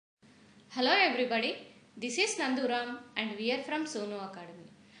Hello everybody, this is Nanduram and we are from Sonu Academy.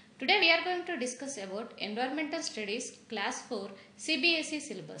 Today we are going to discuss about Environmental Studies Class 4 Cbse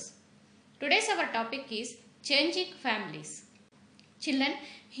syllabus. Today's our topic is Changing Families. Children,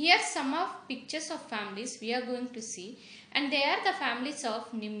 here some of pictures of families we are going to see, and they are the families of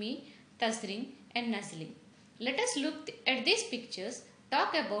Nimmi, Tasrin and Nazlin. Let us look at these pictures,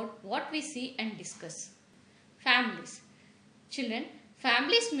 talk about what we see and discuss. Families. Children,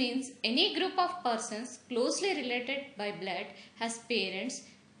 families means any group of persons closely related by blood has parents,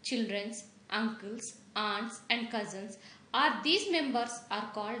 children, uncles, aunts and cousins, or these members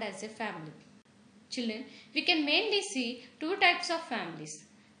are called as a family. Children, we can mainly see two types of families.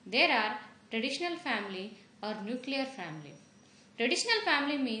 There are traditional family or nuclear family. Traditional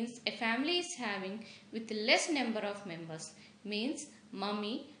family means a family is having with less number of members, means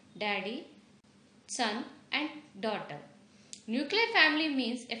mummy, daddy, son and daughter. Nuclear family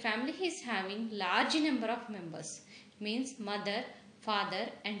means a family is having large number of members, means mother, father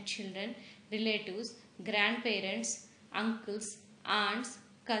and children, relatives, grandparents, uncles, aunts,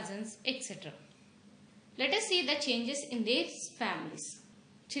 cousins, etc. Let us see the changes in these families.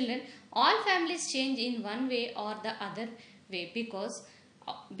 Children, all families change in one way or the other way because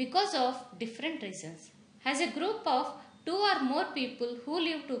of different reasons. As a group of two or more people who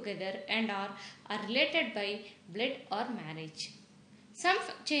live together and are related by blood or marriage. Some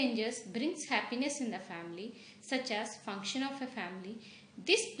changes brings happiness in the family, such as function of a family,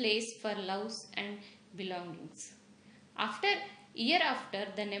 this place for loves and belongings. Year after,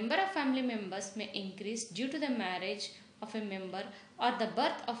 the number of family members may increase due to the marriage of a member or the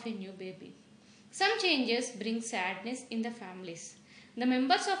birth of a new baby. Some changes bring sadness in the families. The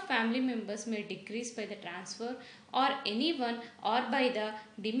members of family members may decrease by the transfer or anyone or by the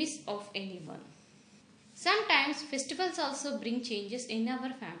demise of anyone. Sometimes festivals also bring changes in our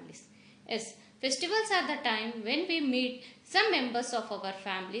families. Yes, festivals are the time when we meet some members of our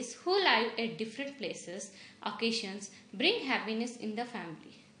families who live at different places. Occasions bring happiness in the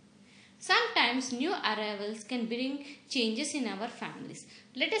family. Sometimes new arrivals can bring changes in our families.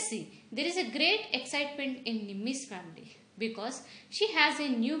 Let us see. There is a great excitement in Nimmi's family because she has a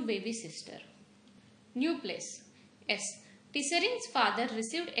new baby sister. New place. Yes, Tisserin's father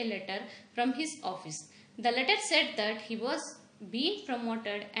received a letter from his office. The letter said that he was being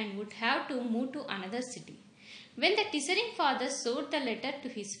promoted and would have to move to another city. When the Tisserin father showed the letter to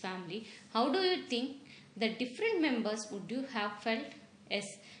his family, how do you think the different members would you have felt?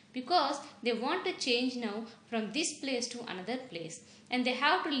 Yes, because they want to change now from this place to another place, and they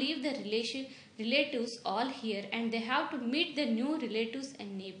have to leave the relatives all here, and they have to meet the new relatives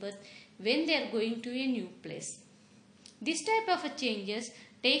and neighbors when they are going to a new place. This type of changes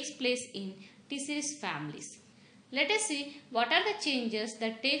takes place in Tisseri's families. Let us see what are the changes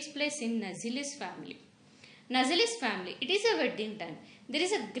that takes place in Nazili's family. Nazili's family, it is a wedding time. There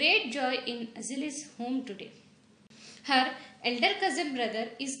is a great joy in Nazili's home today. Her elder cousin brother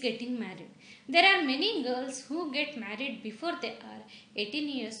is getting married. There are many girls who get married before they are 18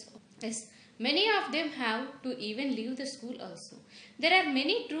 years old. Yes, many of them have to even leave the school also. There are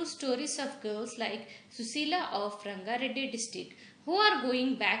many true stories of girls like Susila of Rangareddy district who are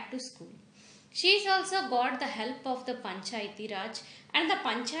going back to school. She has also got the help of the Panchayati Raj, and the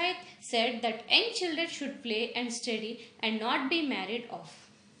Panchayat said that young children should play and study and not be married off.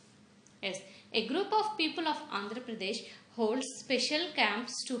 Yes, a group of people of Andhra Pradesh holds special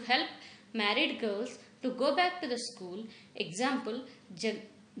camps to help married girls to go back to the school. Example,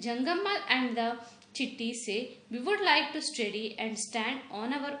 Jangammal and the Chitti say, we would like to study and stand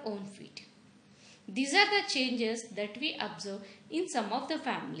on our own feet. These are the changes that we observe in some of the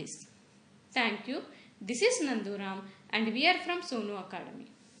families. Thank you. This is Nanduram and we are from Sonu Academy.